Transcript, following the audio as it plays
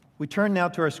We turn now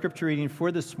to our scripture reading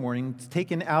for this morning. It's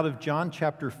taken out of John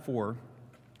chapter 4,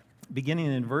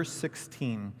 beginning in verse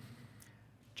 16.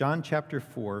 John chapter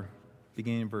 4,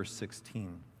 beginning in verse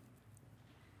 16.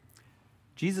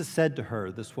 Jesus said to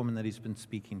her, this woman that he's been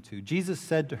speaking to, Jesus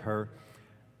said to her,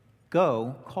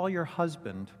 "Go, call your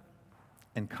husband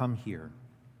and come here."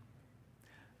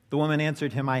 The woman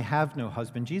answered him, "I have no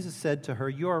husband." Jesus said to her,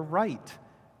 "You are right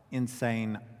in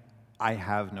saying, 'I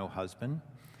have no husband,'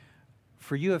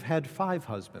 for you have had 5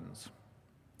 husbands,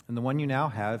 and the one you now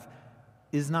have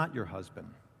is not your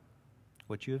husband.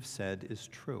 What you have said is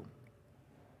true."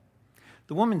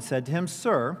 The woman said to him,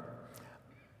 "Sir,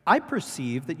 I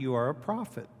perceive that you are a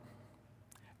prophet.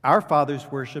 Our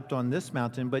fathers worshipped on this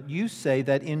mountain, but you say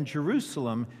that in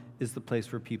Jerusalem is the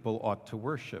place where people ought to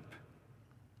worship."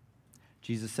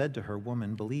 Jesus said to her,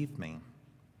 "Woman, believe me,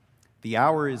 the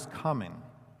hour is coming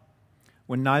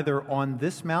when neither on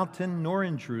this mountain nor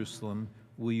in Jerusalem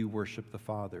will you worship the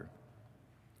Father.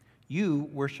 You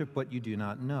worship what you do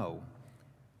not know.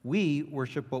 We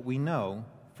worship what we know,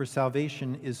 for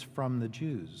salvation is from the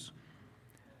Jews.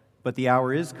 But the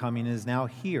hour is coming and is now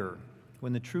here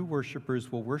when the true worshipers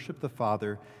will worship the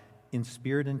Father in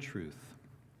spirit and truth.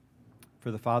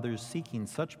 For the Father is seeking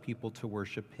such people to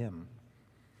worship him.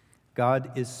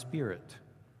 God is spirit,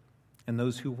 and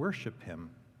those who worship him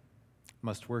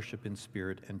must worship in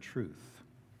spirit and truth."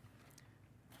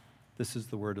 This is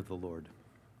the word of the Lord.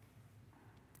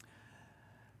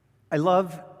 I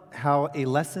love how a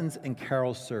lessons and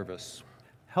carol service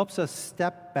helps us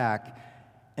step back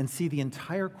and see the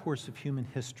entire course of human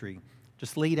history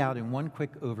just laid out in one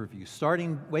quick overview,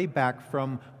 starting way back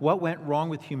from what went wrong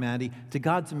with humanity to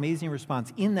God's amazing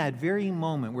response. In that very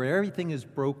moment where everything is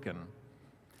broken,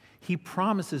 he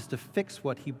promises to fix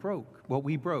what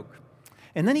we broke.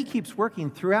 And then he keeps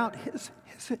working throughout his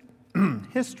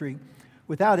history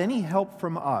without any help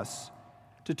from us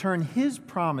to turn his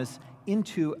promise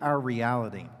into our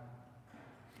reality.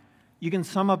 You can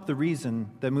sum up the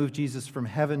reason that moved Jesus from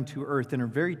heaven to earth in a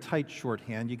very tight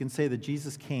shorthand. You can say that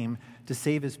Jesus came to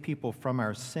save his people from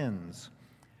our sins.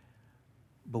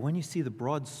 But when you see the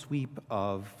broad sweep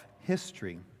of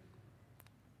history,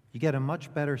 you get a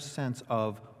much better sense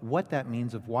of what that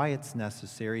means, of why it's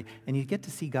necessary, and you get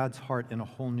to see God's heart in a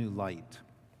whole new light.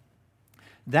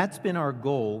 That's been our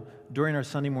goal during our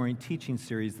Sunday morning teaching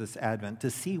series this Advent,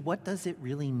 to see what does it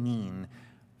really mean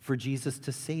for Jesus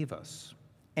to save us,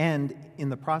 and in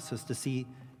the process to see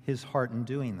his heart in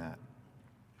doing that.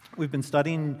 We've been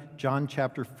studying John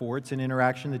chapter 4. It's an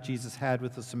interaction that Jesus had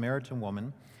with a Samaritan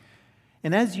woman.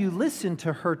 And as you listen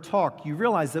to her talk, you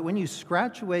realize that when you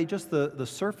scratch away just the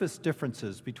surface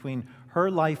differences between her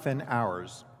life and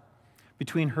ours,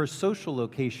 between her social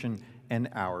location and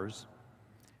ours,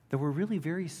 that we're really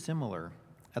very similar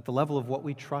at the level of what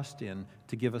we trust in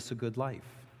to give us a good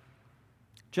life.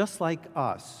 Just like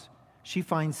us, she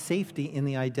finds safety in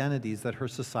the identities that her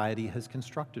society has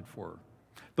constructed for her.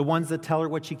 The ones that tell her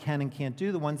what she can and can't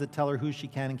do, the ones that tell her who she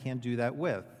can and can't do that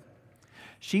with.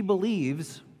 She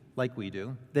believes, like we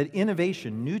do, that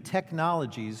innovation, new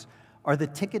technologies, are the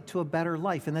ticket to a better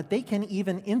life, and that they can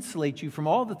even insulate you from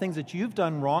all the things that you've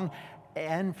done wrong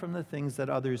and from the things that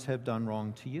others have done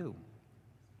wrong to you.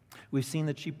 We've seen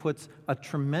that she puts a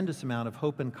tremendous amount of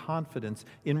hope and confidence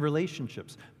in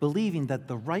relationships, believing that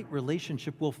the right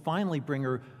relationship will finally bring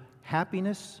her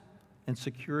happiness and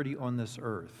security on this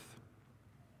earth.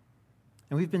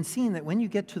 And we've been seeing that when you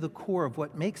get to the core of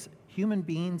what makes human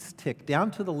beings tick,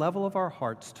 down to the level of our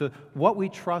hearts, to what we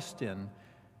trust in,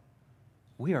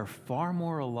 we are far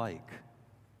more alike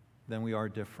than we are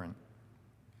different.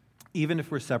 Even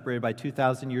if we're separated by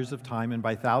 2,000 years of time and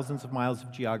by thousands of miles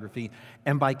of geography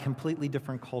and by completely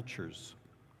different cultures.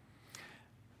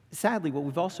 Sadly, what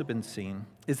we've also been seeing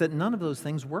is that none of those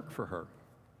things work for her.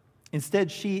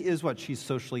 Instead, she is what? She's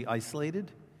socially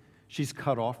isolated. She's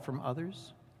cut off from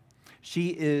others. She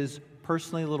is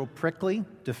personally a little prickly,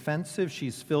 defensive.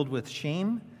 She's filled with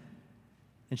shame.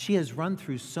 And she has run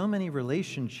through so many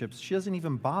relationships, she doesn't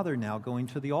even bother now going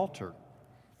to the altar.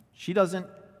 She doesn't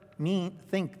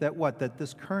think that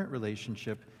this current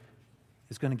relationship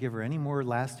is going to give her any more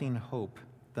lasting hope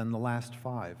than the last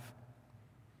 5.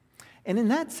 And in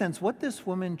that sense, what this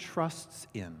woman trusts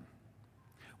in,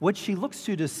 what she looks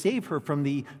to save her from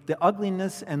the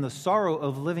ugliness and the sorrow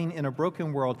of living in a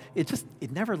broken world,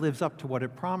 it never lives up to what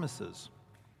it promises.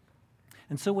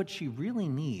 And so what she really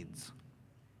needs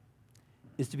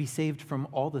is to be saved from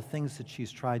all the things that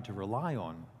she's tried to rely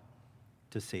on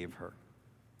to save her.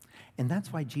 And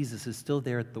that's why Jesus is still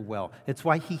there at the well. It's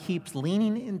why he keeps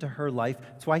leaning into her life.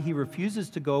 It's why he refuses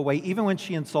to go away, even when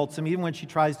she insults him, even when she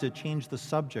tries to change the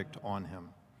subject on him.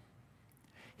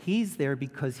 He's there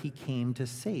because he came to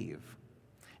save.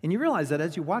 And you realize that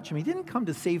as you watch him, he didn't come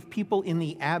to save people in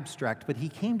the abstract, but he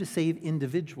came to save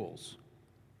individuals.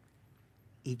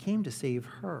 He came to save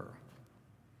her.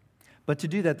 But to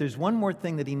do that, there's one more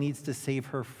thing that he needs to save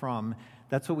her from.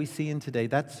 That's what we see in today.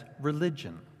 That's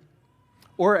religion.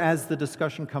 Or as the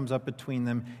discussion comes up between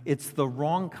them, it's the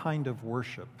wrong kind of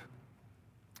worship.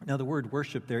 Now, the word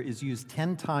worship there is used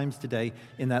 10 times today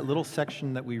in that little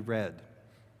section that we read.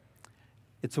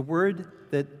 It's a word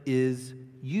that is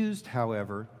used,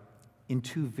 however, in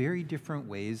two very different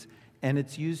ways, and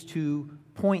it's used to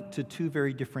point to two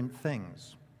very different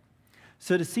things.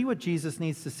 So to see what Jesus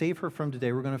needs to save her from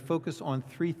today, we're going to focus on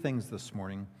three things this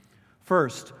morning.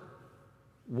 First,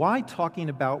 why talking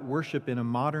about worship in a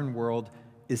modern world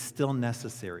is still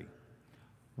necessary.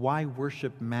 Why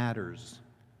worship matters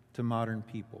to modern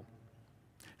people.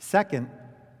 Second,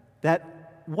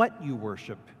 that what you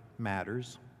worship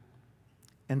matters.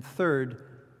 And third,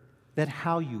 that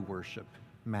how you worship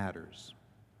matters.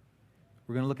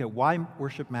 We're going to look at why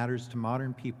worship matters to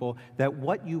modern people, that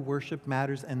what you worship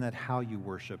matters, and that how you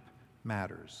worship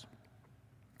matters.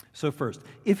 So first,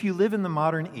 if you live in the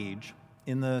modern age,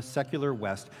 in the secular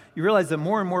West, you realize that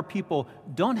more and more people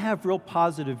don't have real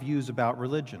positive views about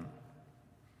religion.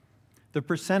 The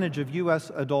percentage of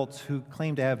U.S. adults who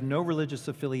claim to have no religious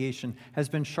affiliation has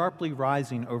been sharply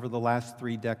rising over the last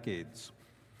 3 decades.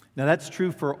 Now, that's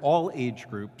true for all age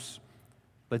groups,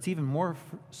 but it's even more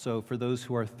so for those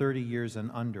who are 30 years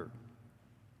and under.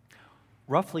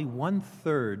 Roughly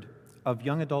 1/3 of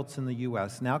young adults in the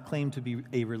U.S. now claim to be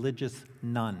a religious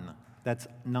none. That's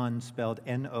none spelled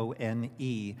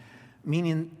N-O-N-E,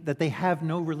 meaning that they have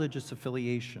no religious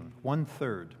affiliation,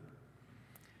 1/3.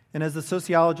 And as the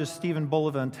sociologist Stephen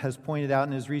Bullivant has pointed out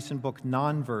in his recent book,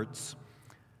 Nonverts,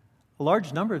 a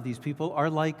large number of these people are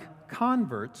like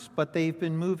converts, but they've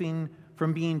been moving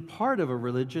from being part of a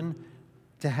religion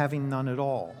to having none at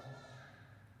all.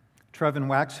 Trevin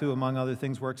Wax, who among other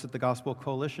things works at the Gospel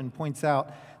Coalition, points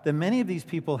out that many of these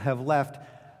people have left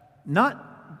not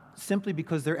simply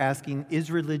because they're asking, is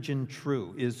religion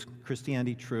true? Is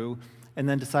Christianity true? And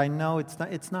then decide, no,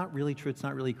 it's not really true, it's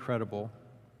not really credible.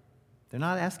 They're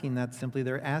not asking that simply,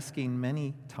 they're asking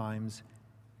many times,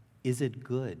 is it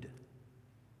good?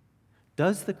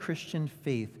 Does the Christian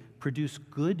faith produce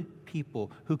good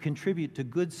people who contribute to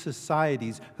good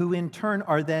societies, who in turn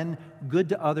are then good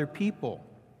to other people?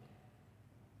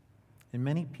 And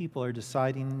many people are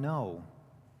deciding, no,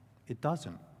 it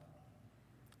doesn't.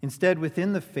 Instead,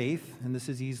 within the faith, and this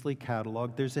is easily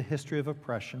cataloged, there's a history of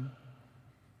oppression,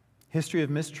 history of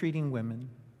mistreating women,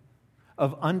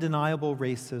 of undeniable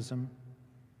racism,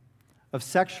 of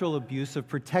sexual abuse, of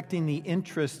protecting the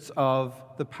interests of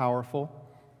the powerful,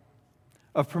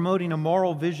 of promoting a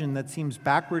moral vision that seems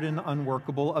backward and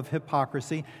unworkable, of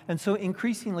hypocrisy, and so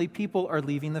increasingly people are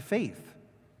leaving the faith.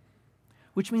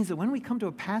 Which means that when we come to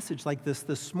a passage like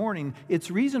this morning, it's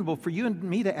reasonable for you and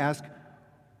me to ask,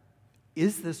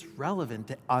 is this relevant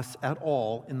to us at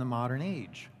all in the modern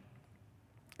age?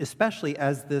 Especially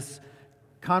as this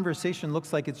conversation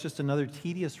looks like it's just another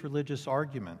tedious religious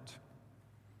argument.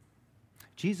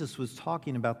 Jesus was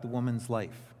talking about the woman's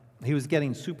life. He was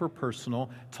getting super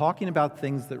personal, talking about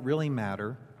things that really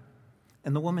matter,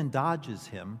 and the woman dodges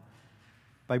him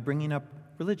by bringing up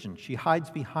religion. She hides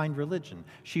behind religion.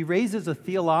 She raises a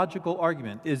theological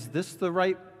argument. Is this the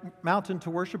right mountain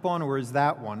to worship on, or is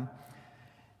that one?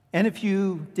 And if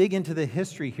you dig into the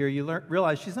history here, you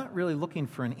realize she's not really looking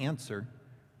for an answer,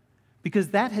 because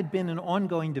that had been an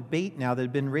ongoing debate now that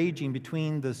had been raging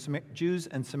between the Jews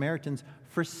and Samaritans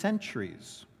for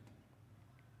centuries,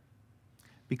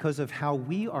 because of how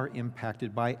we are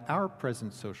impacted by our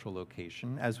present social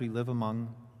location as we live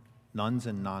among nuns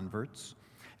and nonverts,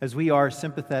 as we are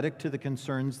sympathetic to the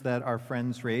concerns that our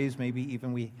friends raise, maybe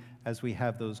even as we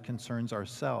have those concerns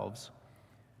ourselves.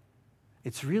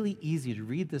 It's really easy to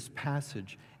read this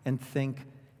passage and think,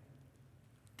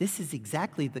 this is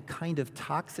exactly the kind of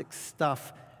toxic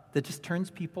stuff that just turns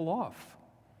people off.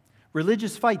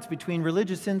 Religious fights between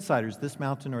religious insiders, this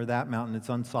mountain or that mountain, it's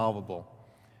unsolvable.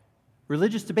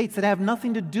 Religious debates that have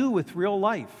nothing to do with real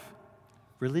life.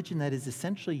 Religion that is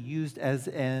essentially used as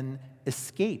an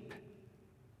escape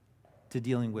to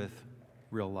dealing with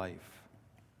real life.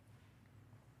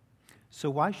 So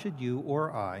why should you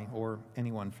or I, or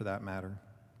anyone for that matter,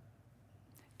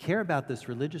 care about this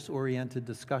religious-oriented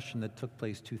discussion that took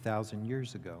place 2,000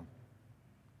 years ago?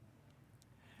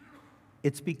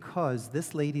 It's because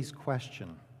this lady's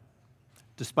question,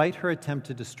 despite her attempt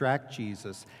to distract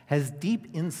Jesus, has deep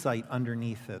insight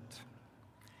underneath it.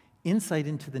 Insight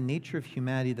into the nature of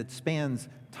humanity that spans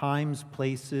times,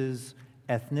 places,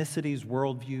 ethnicities,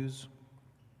 worldviews.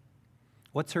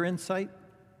 What's her insight?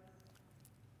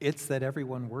 It's that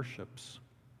everyone worships.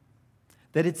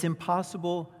 That it's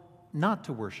impossible not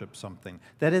to worship something.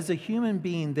 That as a human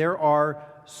being, there are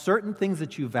certain things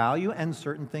that you value and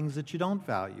certain things that you don't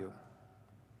value.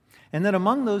 And that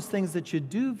among those things that you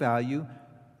do value,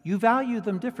 you value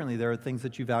them differently. There are things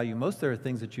that you value most, there are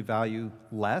things that you value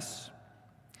less.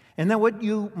 And then what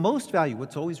you most value,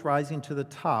 what's always rising to the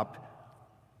top,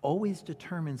 always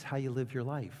determines how you live your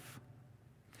life.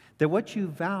 That what you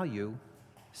value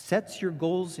sets your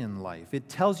goals in life. It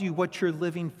tells you what you're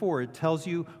living for. It tells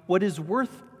you what is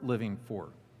worth living for.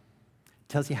 It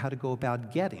tells you how to go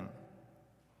about getting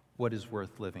what is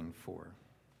worth living for.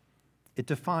 It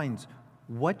defines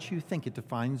what you think. It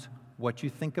defines what you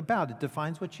think about. It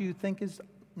defines what you think is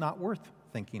not worth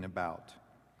thinking about.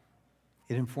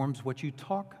 It informs what you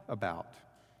talk about.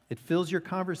 It fills your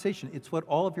conversation. It's what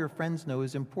all of your friends know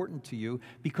is important to you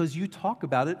because you talk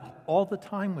about it all the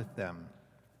time with them.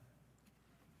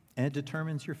 And it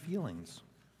determines your feelings.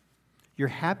 You're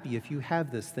happy if you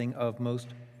have this thing of most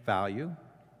value,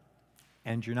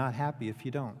 and you're not happy if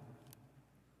you don't.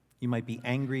 You might be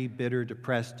angry, bitter,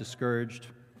 depressed, discouraged,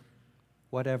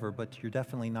 whatever, but you're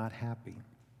definitely not happy.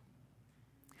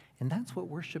 And that's what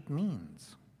worship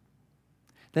means.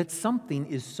 That something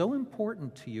is so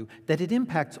important to you that it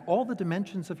impacts all the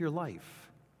dimensions of your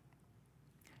life.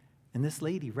 And this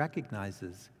lady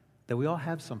recognizes that we all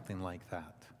have something like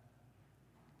that.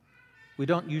 We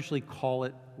don't usually call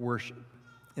it worship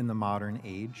in the modern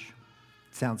age.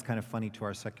 It sounds kind of funny to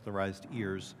our secularized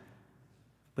ears.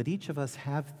 But each of us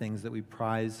have things that we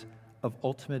prize of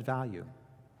ultimate value,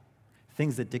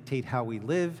 things that dictate how we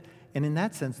live. And in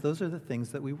that sense, those are the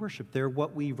things that we worship. They're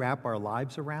what we wrap our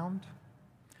lives around.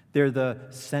 They're the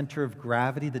center of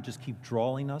gravity that just keep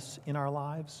drawing us in our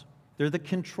lives. They're the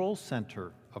control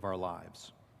center of our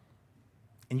lives.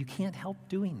 And you can't help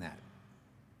doing that.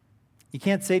 You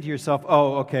can't say to yourself,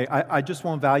 oh, okay, I just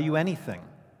won't value anything.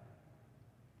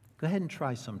 Go ahead and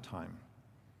try sometime.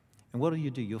 And what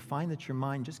do? You'll find that your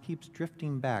mind just keeps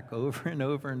drifting back over and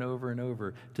over and over and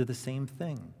over to the same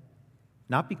thing.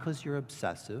 Not because you're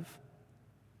obsessive,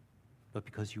 but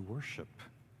because you worship.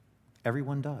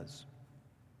 Everyone does.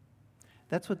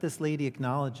 That's what this lady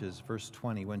acknowledges, verse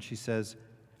 20, when she says,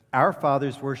 our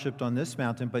fathers worshipped on this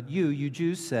mountain, but you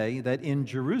Jews say that in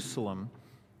Jerusalem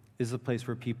is the place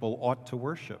where people ought to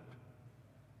worship.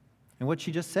 And what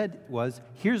she just said was,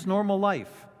 here's normal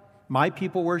life. My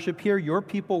people worship here, your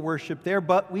people worship there,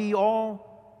 but we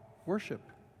all worship.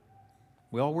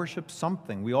 We all worship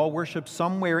something. We all worship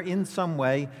somewhere in some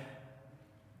way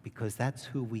because that's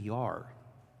who we are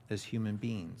as human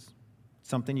beings.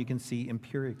 Something you can see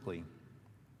empirically.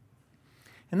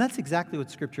 And that's exactly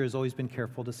what Scripture has always been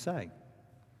careful to say.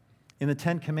 In the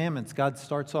Ten Commandments, God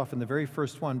starts off in the very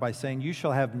first one by saying, you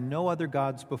shall have no other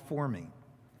gods before me.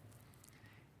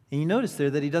 And you notice there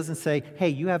that he doesn't say, hey,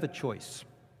 you have a choice.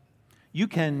 You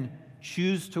can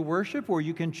choose to worship or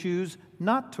you can choose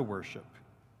not to worship.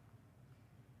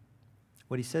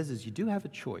 What he says is you do have a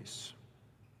choice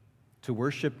to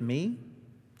worship me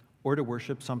or to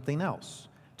worship something else.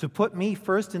 To put me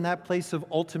first in that place of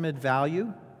ultimate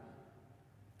value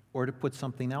or to put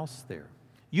something else there.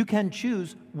 You can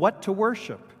choose what to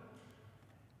worship,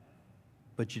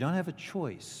 but you don't have a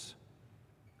choice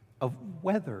of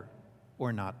whether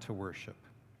or not to worship.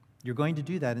 You're going to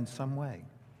do that in some way.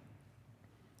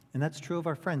 And that's true of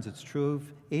our friends. It's true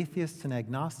of atheists and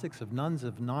agnostics, of nuns,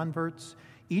 of non-verts.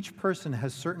 Each person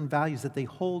has certain values that they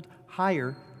hold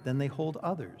higher than they hold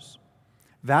others.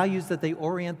 Values that they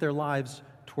orient their lives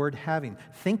toward having,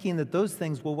 thinking that those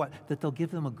things will that they'll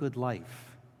give them a good life.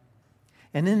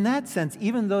 And in that sense,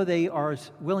 even though they are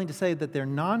willing to say that they're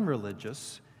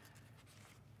non-religious,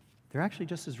 they're actually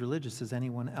just as religious as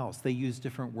anyone else. They use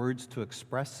different words to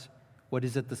express what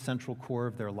is at the central core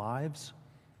of their lives.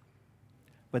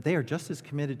 But they are just as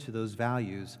committed to those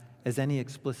values as any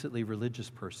explicitly religious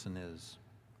person is.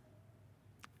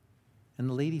 And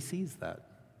the lady sees that.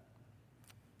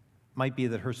 Might be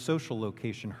that her social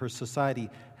location, her society,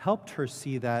 helped her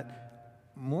see that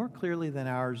more clearly than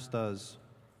ours does.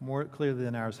 More clearly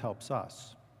than ours helps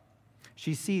us.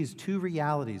 She sees two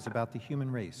realities about the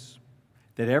human race,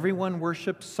 that everyone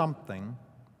worships something,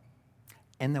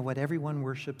 and that what everyone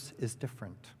worships is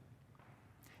different.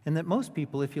 And that most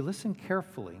people, if you listen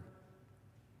carefully,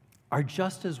 are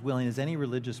just as willing as any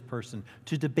religious person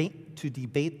to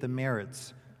debate the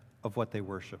merits of what they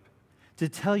worship, to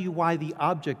tell you why the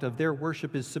object of their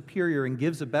worship is superior and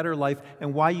gives a better life,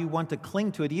 and why you want to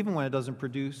cling to it even when it doesn't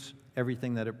produce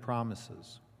everything that it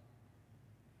promises.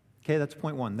 Okay, that's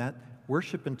point one. That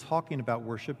worship and talking about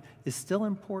worship is still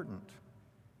important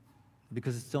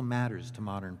because it still matters to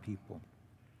modern people.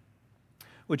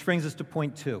 Which brings us to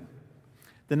point 2.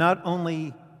 That not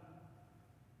only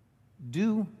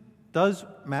does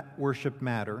worship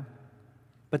matter,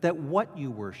 but that what you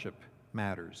worship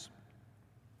matters.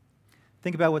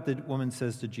 Think about what the woman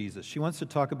says to Jesus. She wants to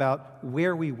talk about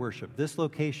where we worship, this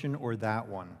location or that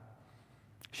one.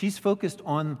 She's focused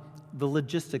on the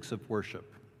logistics of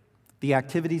worship, the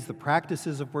activities, the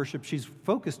practices of worship. She's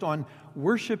focused on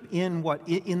worship in what?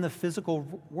 In the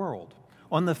physical world,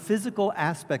 on the physical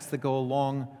aspects that go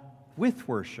along with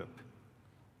worship.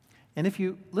 And if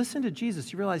you listen to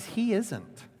Jesus, you realize he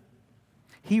isn't.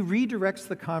 He redirects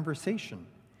the conversation.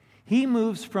 He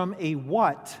moves from a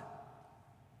what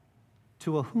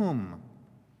to a whom.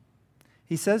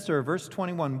 He says to her, verse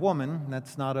 21, "Woman,"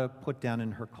 that's not a put down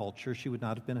in her culture. She would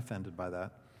not have been offended by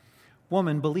that.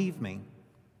 "Woman, believe me,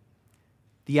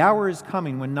 the hour is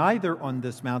coming when neither on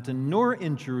this mountain nor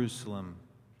in Jerusalem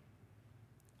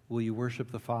will you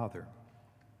worship the Father."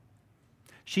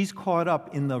 She's caught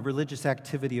up in the religious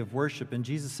activity of worship, and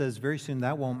Jesus says very soon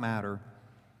that won't matter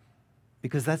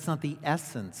because that's not the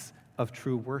essence of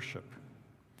true worship.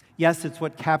 Yes, it's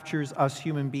what captures us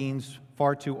human beings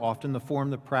far too often, the form,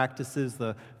 the practices,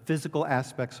 the physical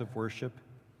aspects of worship.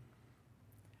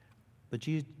 But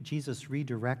Jesus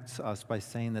redirects us by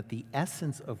saying that the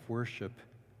essence of worship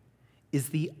is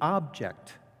the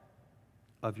object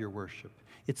of your worship.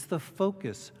 It's the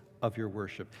focus of your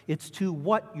worship. It's to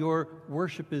what your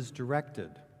worship is directed.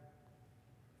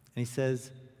 And he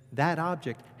says that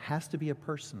object has to be a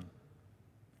person,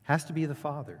 has to be the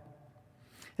Father.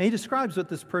 And he describes what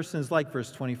this person is like,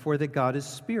 verse 24, that God is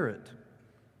spirit,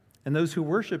 and those who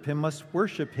worship him must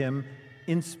worship him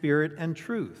in spirit and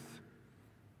truth.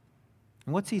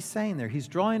 And what's he saying there? He's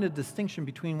drawing a distinction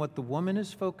between what the woman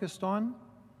is focused on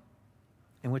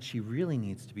and what she really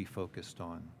needs to be focused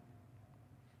on.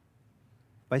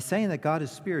 By saying that God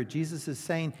is spirit, Jesus is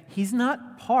saying he's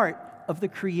not part of the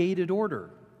created order.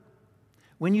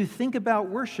 When you think about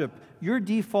worship, your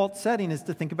default setting is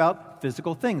to think about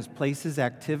physical things, places,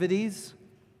 activities.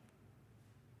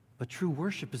 But true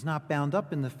worship is not bound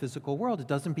up in the physical world. It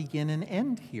doesn't begin and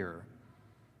end here.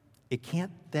 It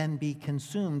can't then be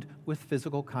consumed with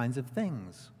physical kinds of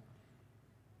things.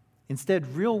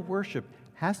 Instead, real worship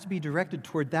has to be directed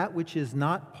toward that which is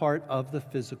not part of the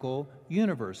physical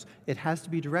universe. It has to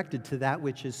be directed to that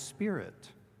which is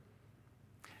spirit.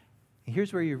 And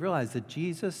here's where you realize that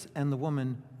Jesus and the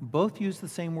woman both use the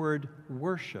same word,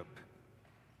 worship,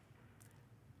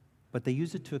 but they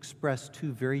use it to express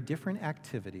two very different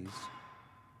activities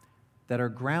that are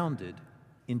grounded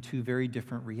in two very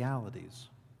different realities.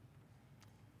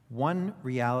 One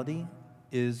reality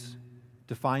is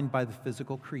defined by the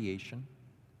physical creation.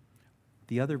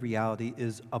 The other reality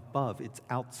is above, it's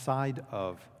outside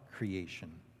of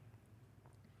creation.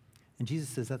 And Jesus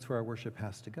says that's where our worship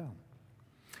has to go.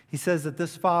 He says that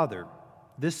this Father,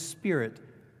 this Spirit,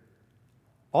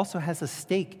 also has a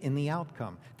stake in the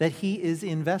outcome, that he is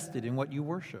invested in what you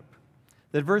worship.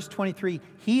 That verse 23,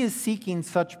 he is seeking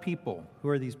such people. Who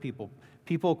are these people?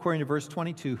 People, according to verse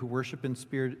 22, who worship in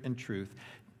spirit and truth.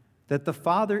 That the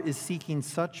Father is seeking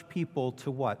such people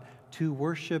to what? To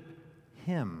worship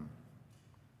him.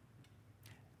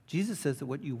 Jesus says that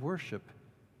what you worship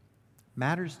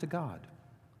matters to God.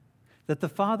 That the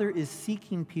Father is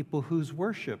seeking people whose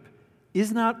worship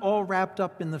is not all wrapped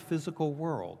up in the physical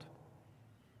world,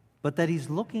 but that he's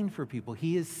looking for people.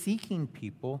 He is seeking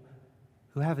people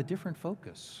who have a different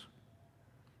focus.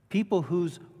 People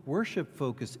whose worship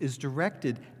focus is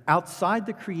directed outside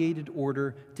the created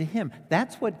order to him.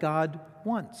 That's what God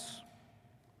wants.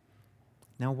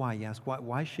 Now, why? You ask,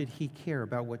 why should he care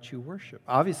about what you worship?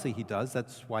 Obviously, he does.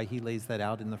 That's why he lays that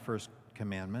out in the first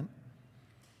commandment.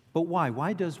 But why?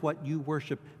 Why does what you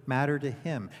worship matter to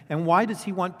him? And why does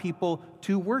he want people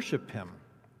to worship him?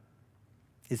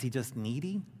 Is he just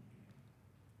needy?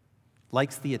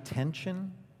 Likes the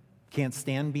attention? Can't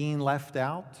stand being left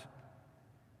out?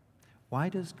 Why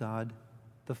does God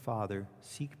the Father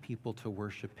seek people to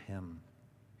worship him?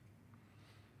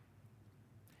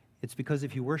 It's because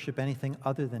if you worship anything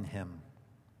other than him,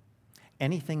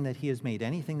 anything that he has made,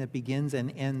 anything that begins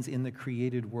and ends in the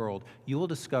created world, you will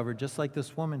discover, just like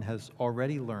this woman has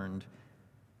already learned,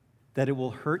 that it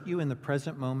will hurt you in the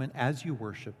present moment as you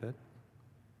worship it,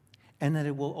 and that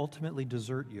it will ultimately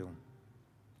desert you,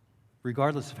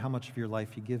 regardless of how much of your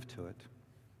life you give to it.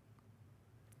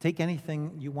 Take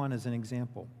anything you want as an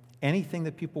example. Anything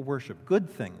that people worship, good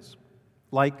things,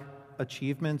 like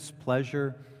achievements,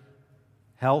 pleasure,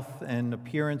 health and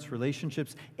appearance,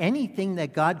 relationships, anything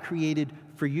that God created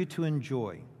for you to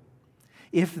enjoy.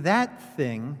 if that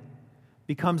thing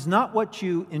becomes not what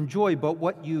you enjoy, but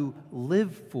what you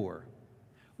live for,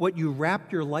 what you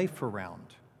wrap your life around,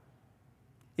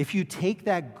 if you take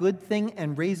that good thing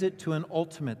and raise it to an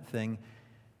ultimate thing,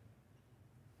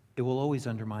 it will always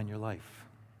undermine your life.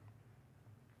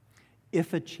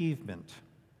 If achievement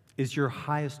is your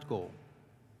highest goal,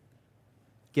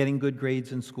 getting good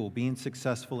grades in school, being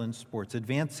successful in sports,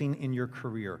 advancing in your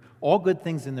career, all good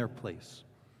things in their place.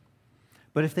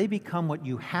 But if they become what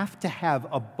you have to have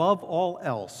above all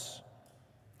else,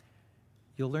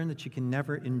 you'll learn that you can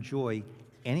never enjoy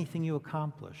anything you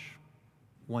accomplish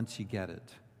once you get it.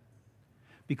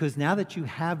 Because now that you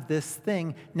have this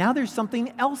thing, now there's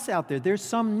something else out there. There's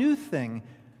some new thing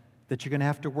that you're going to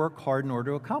have to work hard in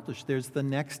order to accomplish. There's the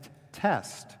next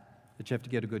test that you have to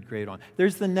get a good grade on.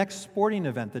 There's the next sporting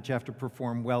event that you have to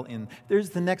perform well in.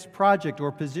 There's the next project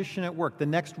or position at work, the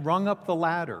next rung up the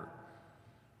ladder.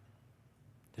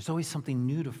 There's always something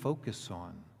new to focus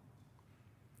on.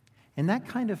 And that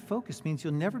kind of focus means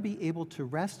you'll never be able to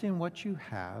rest in what you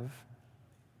have,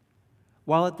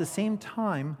 while at the same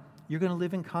time, you're going to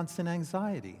live in constant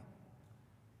anxiety,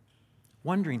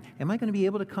 wondering, am I going to be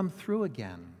able to come through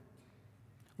again?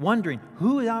 Wondering,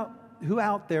 who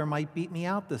out there might beat me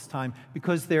out this time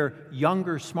because they're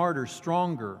younger, smarter,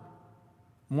 stronger,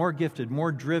 more gifted,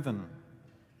 more driven.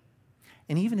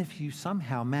 And even if you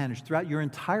somehow manage throughout your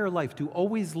entire life to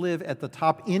always live at the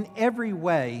top in every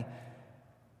way,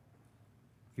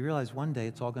 you realize one day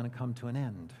it's all going to come to an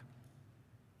end.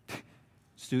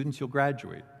 Students, you'll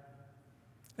graduate.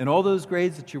 And all those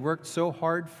grades that you worked so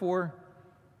hard for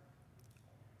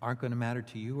aren't going to matter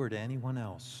to you or to anyone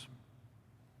else.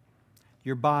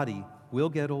 Your body will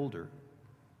get older,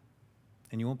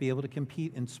 and you won't be able to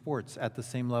compete in sports at the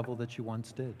same level that you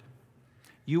once did.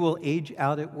 You will age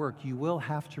out at work. You will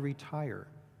have to retire.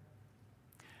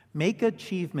 Make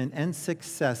achievement and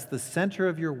success the center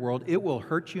of your world. It will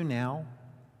hurt you now.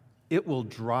 It will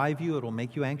drive you. It will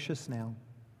make you anxious now.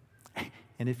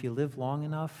 And if you live long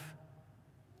enough,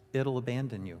 it'll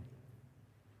abandon you.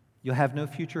 You'll have no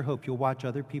future hope. You'll watch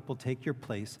other people take your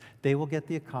place. They will get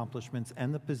the accomplishments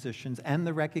and the positions and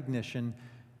the recognition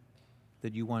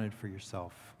that you wanted for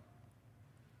yourself.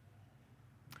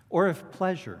 Or if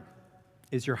pleasure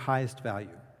is your highest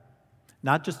value,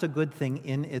 not just a good thing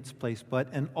in its place,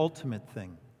 but an ultimate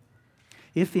thing.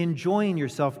 If enjoying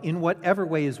yourself in whatever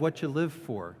way is what you live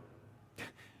for,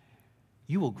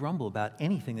 you will grumble about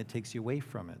anything that takes you away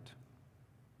from it.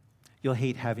 You'll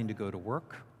hate having to go to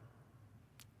work,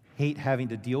 hate having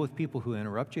to deal with people who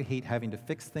interrupt you, hate having to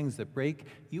fix things that break.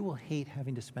 You will hate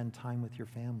having to spend time with your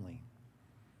family.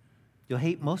 You'll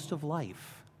hate most of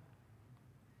life.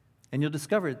 And you'll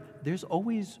discover there's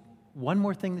always one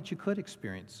more thing that you could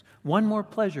experience, one more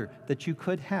pleasure that you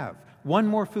could have, one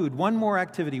more food, one more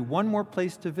activity, one more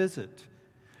place to visit,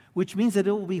 which means that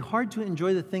it will be hard to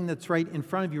enjoy the thing that's right in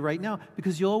front of you right now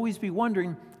because you'll always be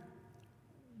wondering,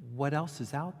 what else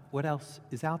is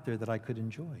out there that I could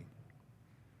enjoy?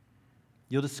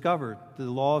 You'll discover the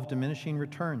law of diminishing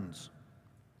returns,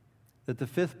 that the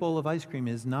fifth bowl of ice cream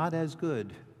is not as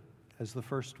good as the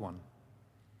first one.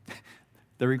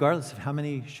 That regardless of how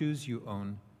many shoes you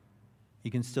own, you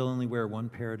can still only wear one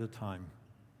pair at a time.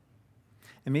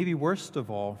 And maybe worst of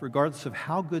all, regardless of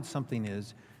how good something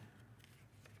is,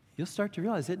 you'll start to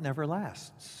realize it never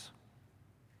lasts.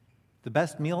 The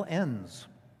best meal ends.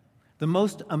 The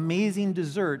most amazing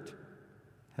dessert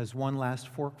has one last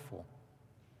forkful.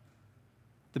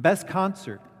 The best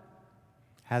concert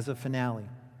has a finale.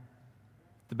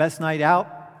 The best night out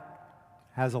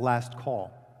has a last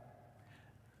call.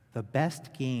 The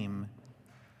best game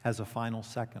has a final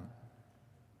second.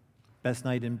 Best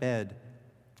night in bed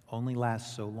only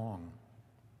lasts so long.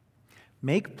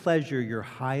 Make pleasure your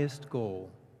highest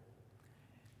goal,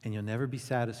 and you'll never be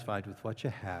satisfied with what you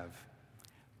have,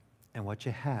 and what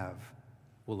you have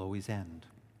will always end.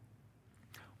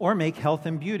 Or make health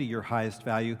and beauty your highest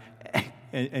value,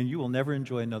 and you will never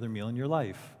enjoy another meal in your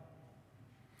life.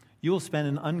 You will spend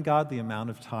an ungodly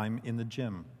amount of time in the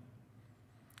gym.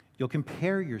 You'll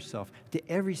compare yourself to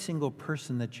every single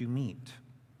person that you meet.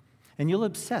 And you'll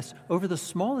obsess over the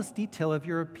smallest detail of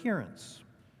your appearance.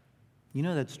 You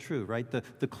know that's true, right?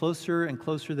 The closer and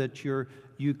closer that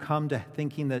you come to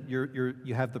thinking that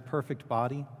you have the perfect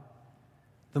body,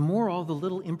 the more all the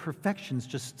little imperfections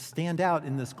just stand out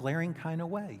in this glaring kind of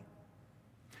way.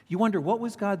 You wonder, what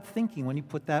was God thinking when he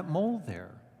put that mole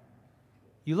there?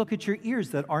 You look at your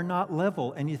ears that are not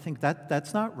level, and you think,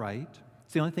 that's not right.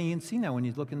 It's the only thing you can see now when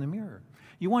you look in the mirror.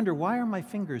 You wonder, why are my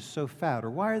fingers so fat,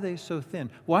 or why are they so thin?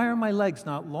 Why are my legs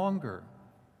not longer?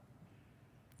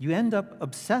 You end up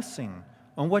obsessing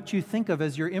on what you think of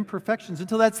as your imperfections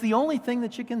until that's the only thing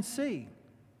that you can see.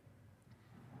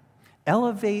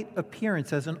 Elevate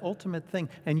appearance as an ultimate thing,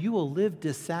 and you will live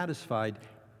dissatisfied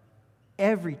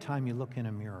every time you look in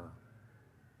a mirror.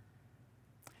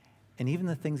 And even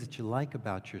the things that you like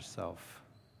about yourself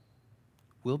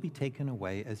will be taken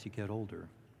away as you get older.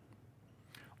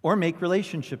 Or make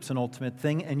relationships an ultimate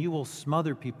thing, and you will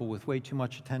smother people with way too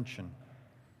much attention.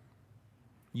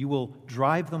 You will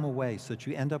drive them away so that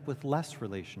you end up with less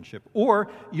relationship. Or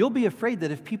you'll be afraid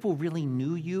that if people really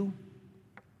knew you,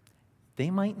 they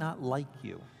might not like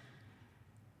you.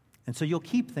 And so you'll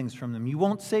keep things from them. You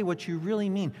won't say what you really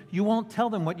mean. You won't tell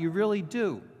them what you really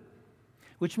do.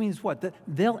 Which means what? That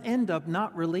they'll end up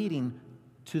not relating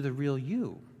to the real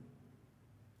you.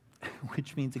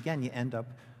 Which means, again, you end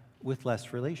up with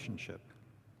less relationship.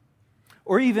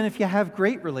 Or even if you have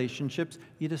great relationships,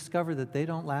 you discover that they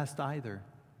don't last either.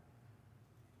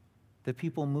 That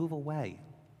people move away.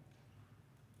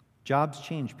 Jobs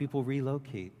change. People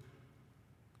relocate.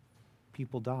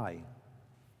 People die.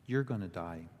 You're going to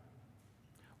die.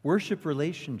 Worship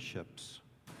relationships.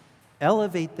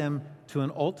 Elevate them to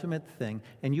an ultimate thing,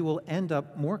 and you will end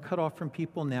up more cut off from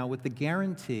people now with the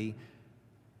guarantee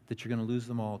that you're going to lose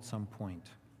them all at some point.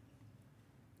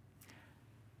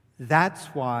 That's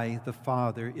why the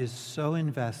Father is so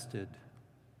invested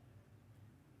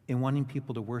in wanting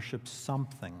people to worship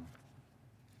something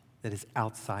that is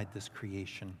outside this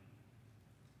creation.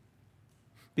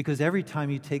 Because every time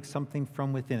you take something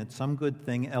from within it, some good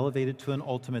thing, elevate it to an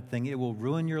ultimate thing, it will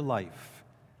ruin your life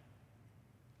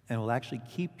and will actually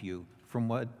keep you from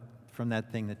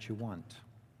that thing that you want.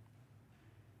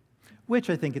 Which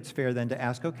I think it's fair then to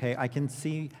ask, okay, I can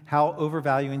see how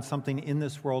overvaluing something in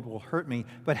this world will hurt me,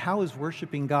 but how is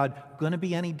worshiping God going to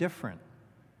be any different?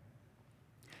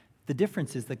 The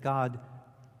difference is that God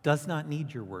does not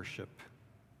need your worship.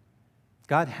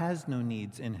 God has no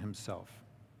needs in himself.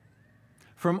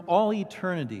 From all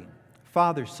eternity,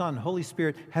 Father, Son, Holy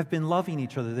Spirit have been loving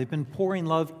each other. They've been pouring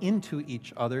love into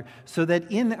each other so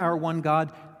that in our one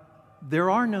God, there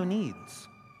are no needs.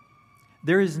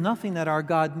 There is nothing that our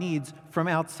God needs from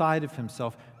outside of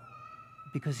himself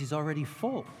because he's already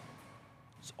full.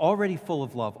 He's already full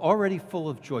of love, already full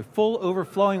of joy, full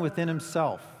overflowing within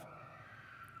himself.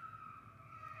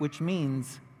 Which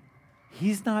means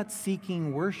he's not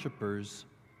seeking worshipers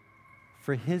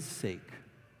for his sake.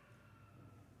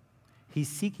 He's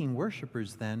seeking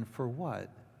worshipers then for what?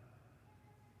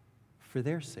 For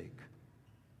their sake.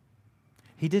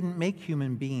 He didn't make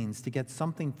human beings to get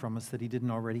something from us that he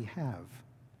didn't already have.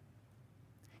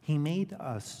 He made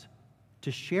us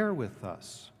to share with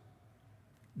us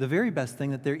the very best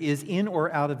thing that there is in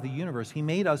or out of the universe. He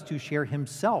made us to share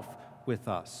himself with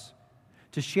us,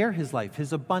 to share his life,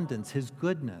 his abundance, his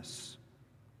goodness.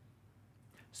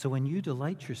 So when you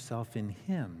delight yourself in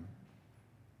him,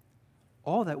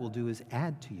 all that will do is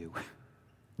add to you,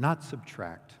 not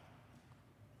subtract.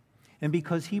 And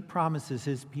because he promises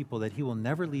his people that he will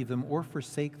never leave them or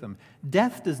forsake them,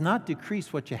 death does not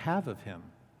decrease what you have of him.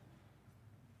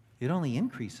 It only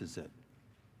increases it.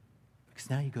 Because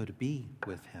now you go to be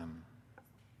with him.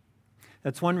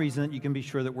 That's one reason that you can be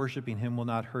sure that worshiping him will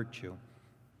not hurt you.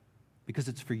 Because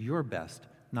it's for your best,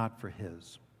 not for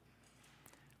his.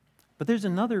 But there's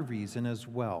another reason as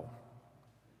well.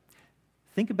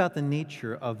 Think about the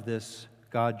nature of this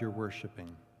God you're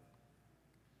worshiping.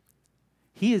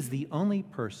 He is the only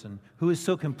person who is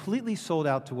so completely sold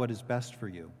out to what is best for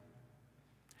you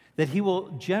that he will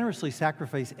generously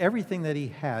sacrifice everything that he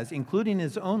has, including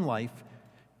his own life,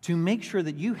 to make sure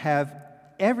that you have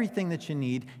everything that you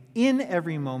need in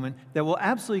every moment that will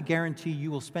absolutely guarantee you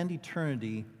will spend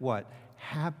eternity, what?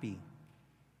 Happy,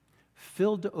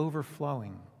 filled to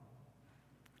overflowing,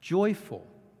 joyful,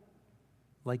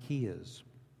 like he is.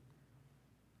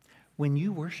 When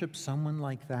you worship someone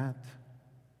like that,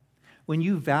 when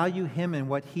you value him and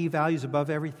what he values above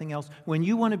everything else, when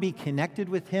you want to be connected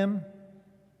with him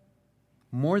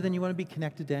more than you want to be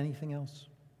connected to anything else,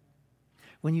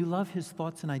 when you love his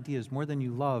thoughts and ideas more than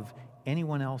you love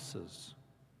anyone else's,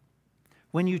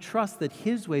 when you trust that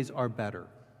his ways are better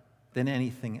than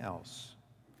anything else,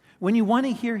 when you want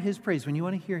to hear his praise, when you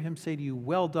want to hear him say to you,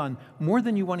 well done, more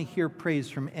than you want to hear praise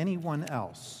from anyone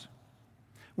else,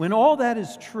 when all that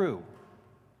is true,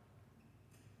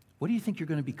 what do you think you're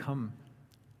going to become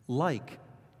like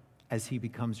as he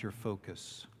becomes your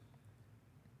focus?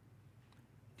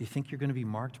 Do you think you're going to be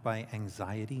marked by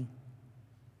anxiety,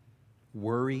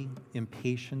 worry,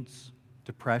 impatience,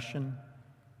 depression?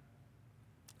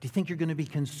 Do you think you're going to be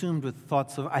consumed with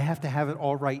thoughts of, I have to have it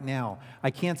all right now. I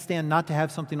can't stand not to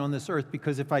have something on this earth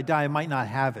because if I die, I might not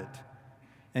have it.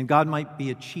 And God might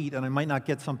be a cheat, and I might not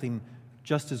get something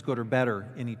just as good or better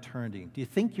in eternity. Do you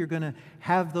think you're going to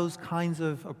have those kinds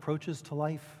of approaches to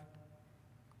life?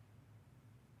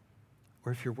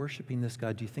 Or if you're worshiping this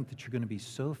God, do you think that you're going to be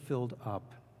so filled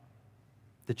up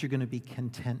that you're going to be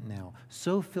content now?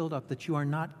 So filled up that you are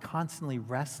not constantly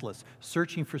restless,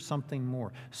 searching for something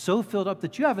more. So filled up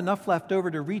that you have enough left over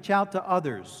to reach out to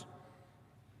others,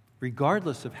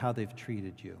 regardless of how they've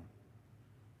treated you.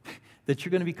 That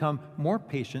you're going to become more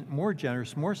patient, more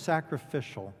generous, more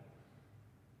sacrificial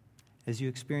as you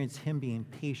experience Him being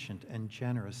patient and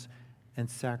generous and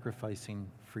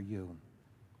sacrificing for you.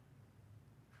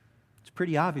 It's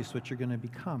pretty obvious what you're going to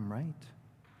become, right?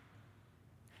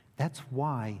 That's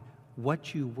why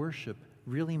what you worship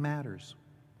really matters.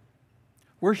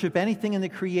 Worship anything in the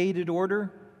created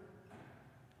order,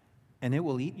 and it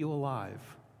will eat you alive.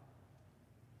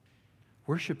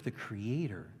 Worship the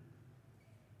Creator,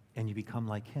 and you become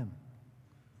like Him.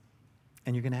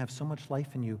 And you're going to have so much life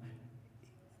in you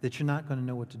that you're not going to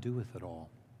know what to do with it all.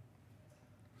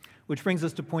 Which brings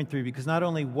us to point 3, because not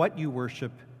only what you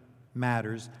worship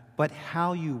matters, but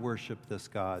how you worship this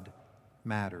God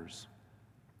matters.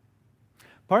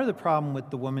 Part of the problem with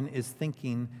the woman is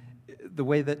thinking, the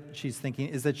way that she's thinking,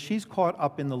 is that she's caught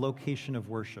up in the location of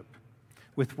worship,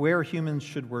 with where humans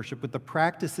should worship, with the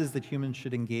practices that humans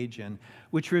should engage in,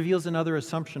 which reveals another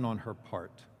assumption on her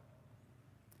part.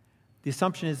 The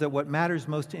assumption is that what matters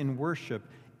most in worship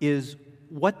is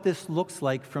what this looks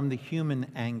like from the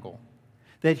human angle.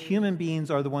 That human beings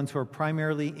are the ones who are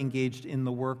primarily engaged in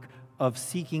the work of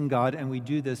seeking God, and we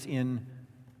do this in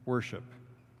worship.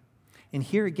 And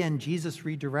here again, Jesus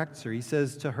redirects her. He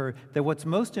says to her that what's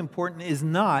most important is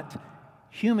not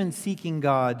human seeking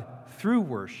God through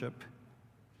worship,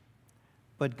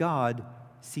 but God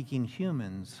seeking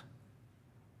humans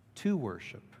to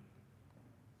worship.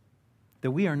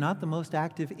 That we are not the most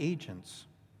active agents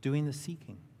doing the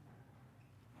seeking,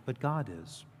 but God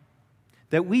is.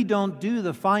 That we don't do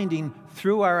the finding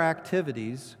through our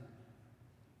activities,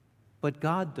 but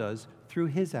God does through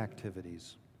His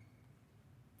activities.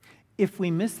 If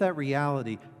we miss that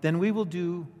reality, then we will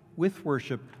do with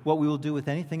worship what we will do with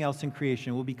anything else in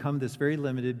creation. We'll become this very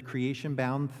limited,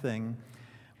 creation-bound thing.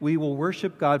 We will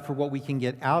worship God for what we can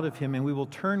get out of Him, and we will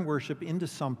turn worship into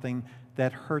something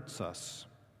that hurts us.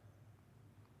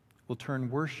 We'll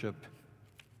turn worship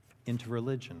into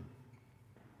religion.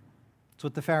 It's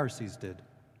what the Pharisees did.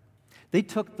 They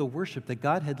took the worship that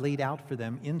God had laid out for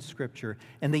them in Scripture,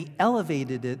 and they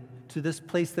elevated it to this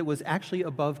place that was actually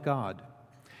above God.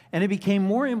 And it became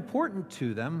more important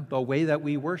to them, the way that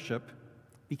we worship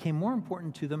became more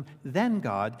important to them than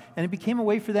God, and it became a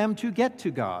way for them to get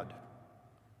to God.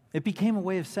 It became a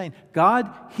way of saying,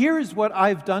 God, here is what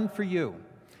I've done for you.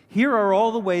 Here are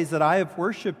all the ways that I have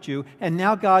worshiped you, and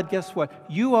now, God, guess what?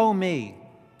 You owe me.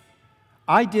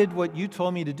 I did what you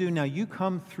told me to do. Now you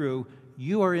come through.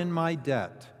 You are in my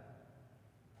debt.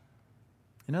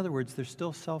 In other words, they're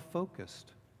still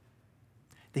self-focused.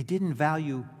 They didn't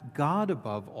value God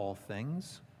above all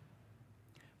things,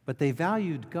 but they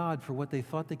valued God for what they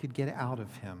thought they could get out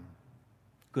of Him.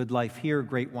 Good life here,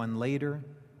 great one later.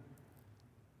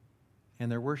 And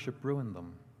their worship ruined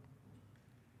them.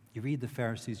 You read the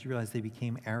Pharisees, you realize they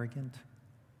became arrogant,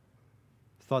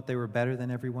 thought they were better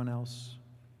than everyone else.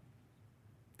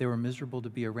 They were miserable to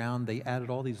be around. They added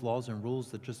all these laws and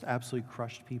rules that just absolutely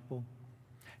crushed people.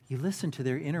 You listen to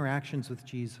their interactions with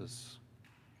Jesus.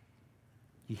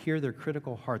 You hear their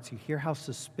critical hearts. You hear how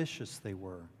suspicious they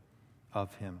were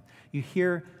of Him. You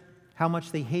hear how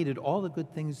much they hated all the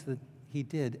good things that He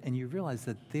did, and you realize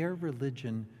that their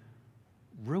religion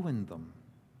ruined them,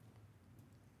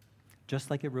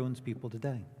 just like it ruins people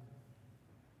today.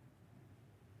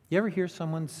 You ever hear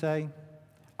someone say,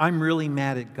 I'm really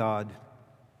mad at God.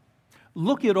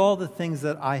 Look at all the things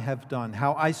that I have done,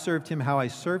 how I served Him, how I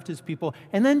served His people,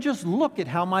 and then just look at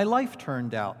how my life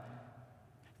turned out.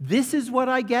 This is what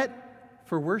I get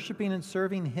for worshiping and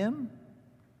serving Him?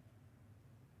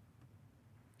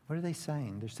 What are they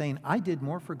saying? They're saying, I did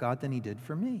more for God than He did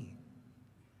for me.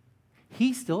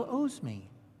 He still owes me.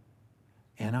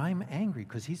 And I'm angry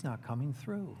because He's not coming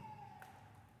through.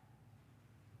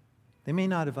 They may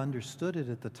not have understood it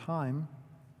at the time.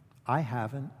 I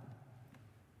haven't.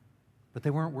 But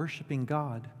they weren't worshiping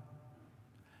God.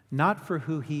 Not for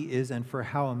who He is and for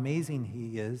how amazing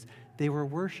He is. They were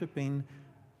worshiping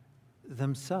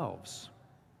themselves.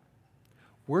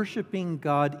 Worshiping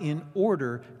God in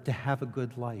order to have a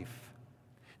good life.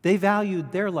 They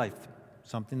valued their life,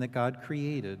 something that God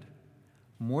created,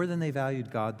 more than they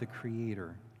valued God the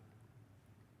Creator.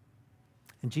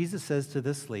 And Jesus says to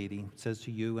this lady, says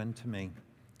to you and to me,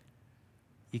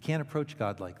 You can't approach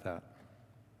God like that.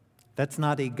 That's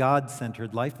not a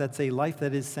God-centered life. That's a life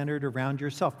that is centered around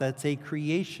yourself. That's a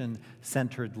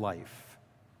creation-centered life.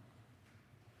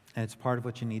 And it's part of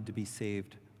what you need to be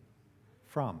saved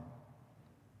from.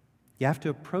 You have to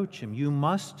approach him. You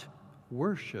must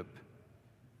worship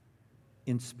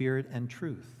in spirit and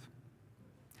truth.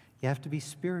 You have to be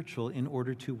spiritual in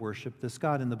order to worship this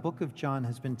God. And the book of John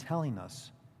has been telling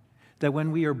us that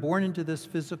when we are born into this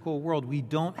physical world, we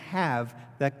don't have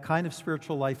that kind of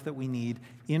spiritual life that we need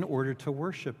in order to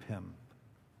worship him.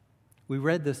 We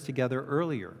read this together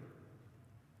earlier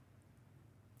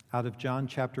out of John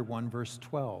chapter 1, verse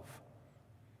 12,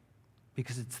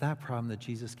 because it's that problem that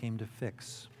Jesus came to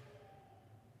fix.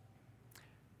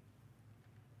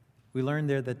 We learned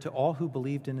there that to all who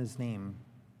believed in his name,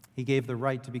 he gave the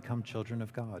right to become children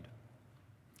of God.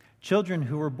 Children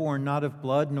who were born not of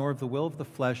blood, nor of the will of the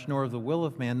flesh, nor of the will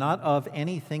of man, not of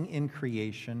anything in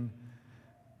creation,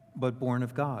 but born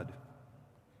of God.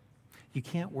 You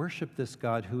can't worship this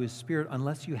God who is spirit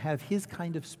unless you have his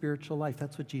kind of spiritual life.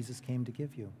 That's what Jesus came to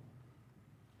give you.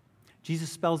 Jesus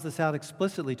spells this out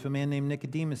explicitly to a man named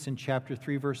Nicodemus in chapter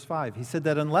 3, verse 5. He said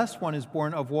that unless one is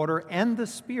born of water and the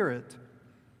Spirit,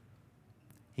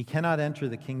 he cannot enter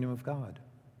the kingdom of God.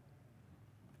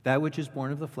 That which is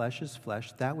born of the flesh is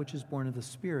flesh. That which is born of the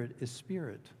Spirit is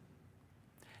spirit.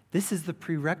 This is the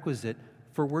prerequisite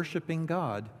for worshiping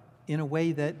God in a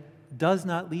way that does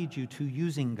not lead you to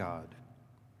using God.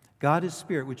 God is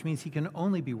spirit, which means he can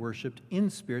only be worshiped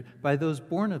in spirit by those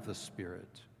born of the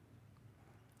Spirit.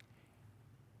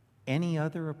 Any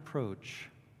other approach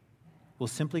will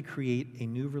simply create a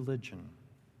new religion,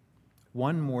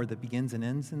 one more that begins and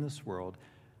ends in this world,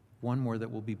 one more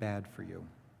that will be bad for you.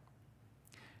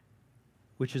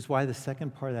 Which is why the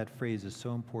second part of that phrase is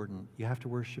so important. You have to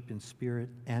worship in spirit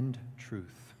and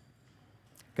truth.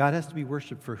 God has to be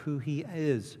worshiped for who he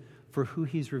is, for who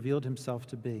he's revealed himself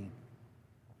to be.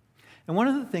 And one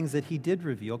of the things that he did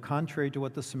reveal, contrary to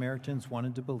what the Samaritans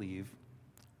wanted to believe,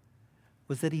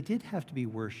 was that he did have to be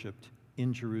worshiped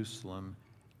in Jerusalem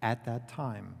at that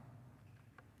time.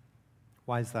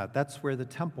 Why is that? That's where the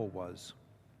temple was.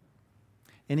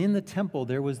 And in the temple,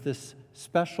 there was this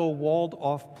special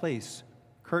walled-off place,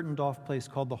 curtained-off place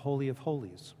called the Holy of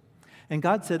Holies. And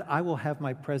God said, I will have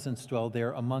my presence dwell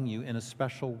there among you in a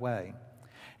special way.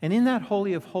 And in that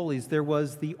Holy of Holies, there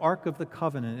was the Ark of the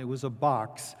Covenant. It was a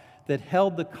box that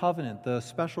held the covenant, the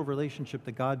special relationship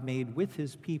that God made with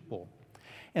his people.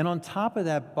 And on top of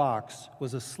that box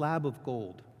was a slab of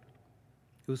gold.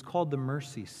 It was called the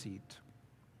mercy seat.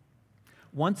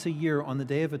 Once a year, on the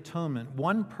Day of Atonement,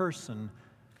 one person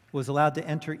was allowed to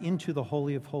enter into the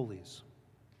Holy of Holies.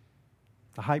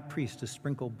 The high priest to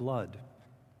sprinkle blood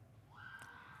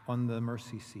on the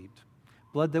mercy seat,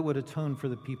 blood that would atone for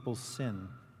the people's sin.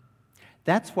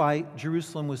 That's why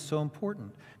Jerusalem was so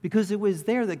important, because it was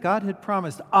there that God had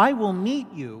promised, I will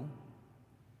meet you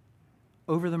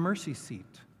over the mercy seat.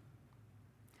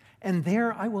 And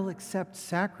there I will accept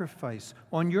sacrifice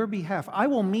on your behalf. I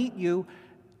will meet you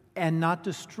and not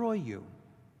destroy you.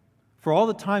 For all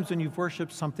the times when you've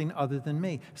worshiped something other than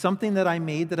me, something that I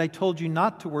made that I told you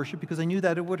not to worship because I knew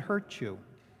that it would hurt you.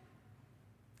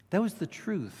 That was the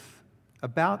truth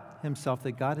about himself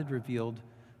that God had revealed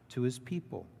to his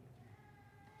people.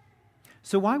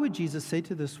 So why would Jesus say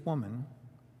to this woman,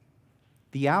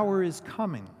 the hour is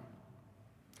coming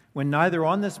when neither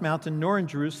on this mountain nor in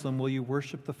Jerusalem will you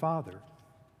worship the Father?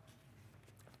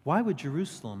 Why would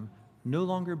Jerusalem no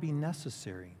longer be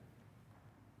necessary?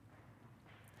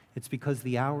 It's because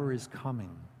the hour is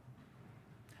coming.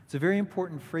 It's a very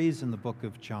important phrase in the book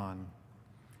of John.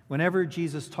 Whenever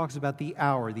Jesus talks about the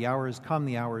hour has come,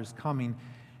 the hour is coming,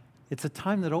 it's a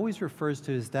time that always refers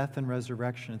to his death and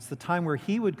resurrection. It's the time where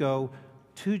he would go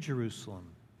to Jerusalem,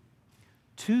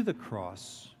 to the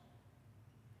cross,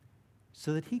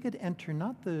 so that he could enter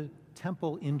not the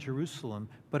temple in Jerusalem,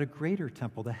 but a greater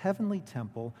temple, the heavenly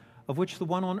temple, of which the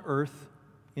one on earth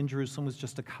in Jerusalem was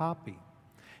just a copy.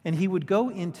 And he would go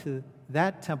into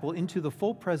that temple, into the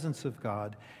full presence of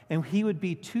God, and he would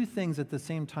be two things at the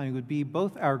same time. He would be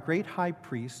both our great high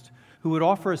priest, who would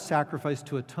offer a sacrifice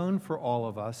to atone for all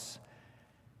of us,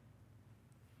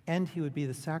 and he would be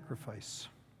the sacrifice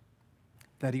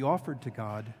that he offered to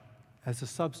God as a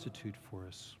substitute for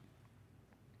us.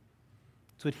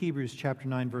 That's what Hebrews chapter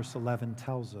 9, verse 11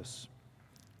 tells us.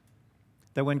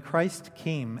 That when Christ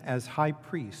came as high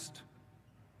priest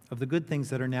of the good things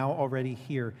that are now already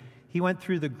here, he went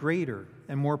through the greater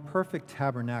and more perfect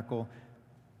tabernacle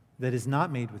that is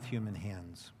not made with human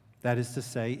hands. That is to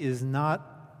say, is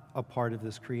not a part of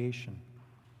this creation.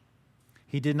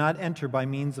 He did not enter by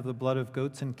means of the blood of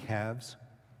goats and calves,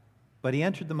 But he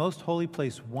entered the most holy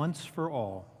place once for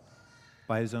all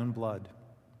by his own blood,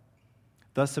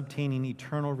 thus obtaining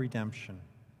eternal redemption.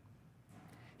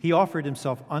 He offered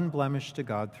himself unblemished to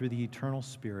God through the eternal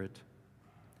Spirit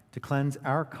to cleanse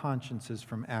our consciences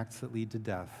from acts that lead to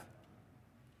death,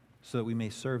 so that we may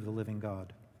serve the living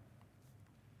God.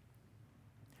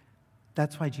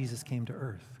 That's why Jesus came to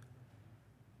earth.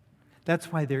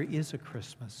 That's why there is a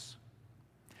Christmas.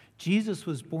 Jesus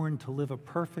was born to live a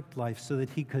perfect life so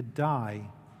that he could die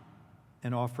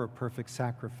and offer a perfect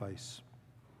sacrifice.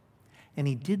 And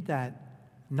he did that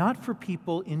not for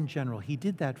people in general. He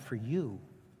did that for you.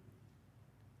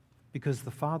 Because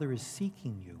the Father is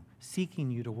seeking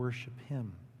you to worship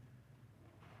him.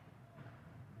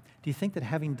 Do you think that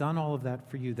having done all of that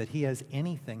for you, that he has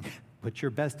anything but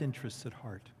your best interests at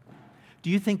heart? Do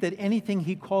you think that anything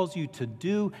he calls you to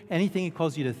do, anything he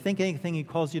calls you to think, anything he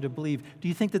calls you to believe, do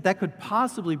you think that that could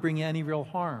possibly bring you any real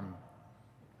harm?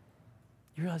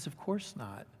 You realize, of course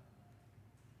not.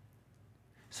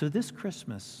 So this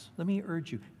Christmas, let me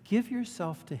urge you, give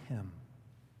yourself to him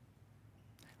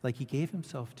like he gave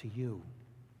himself to you.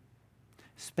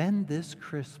 Spend this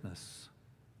Christmas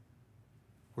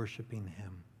worshiping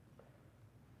him.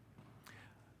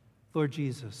 Lord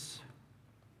Jesus,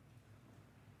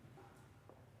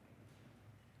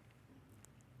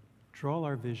 draw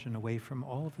our vision away from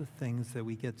all of the things that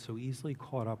we get so easily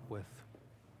caught up with.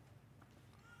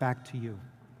 Back to you.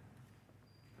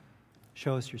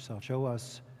 Show us yourself. Show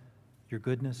us your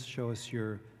goodness. Show us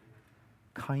your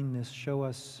kindness. Show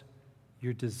us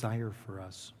your desire for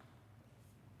us.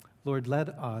 Lord, let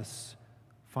us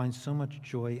find so much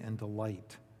joy and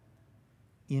delight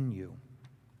in you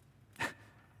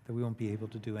that we won't be able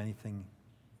to do anything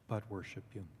but worship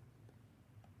you.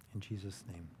 In Jesus'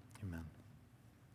 name, amen.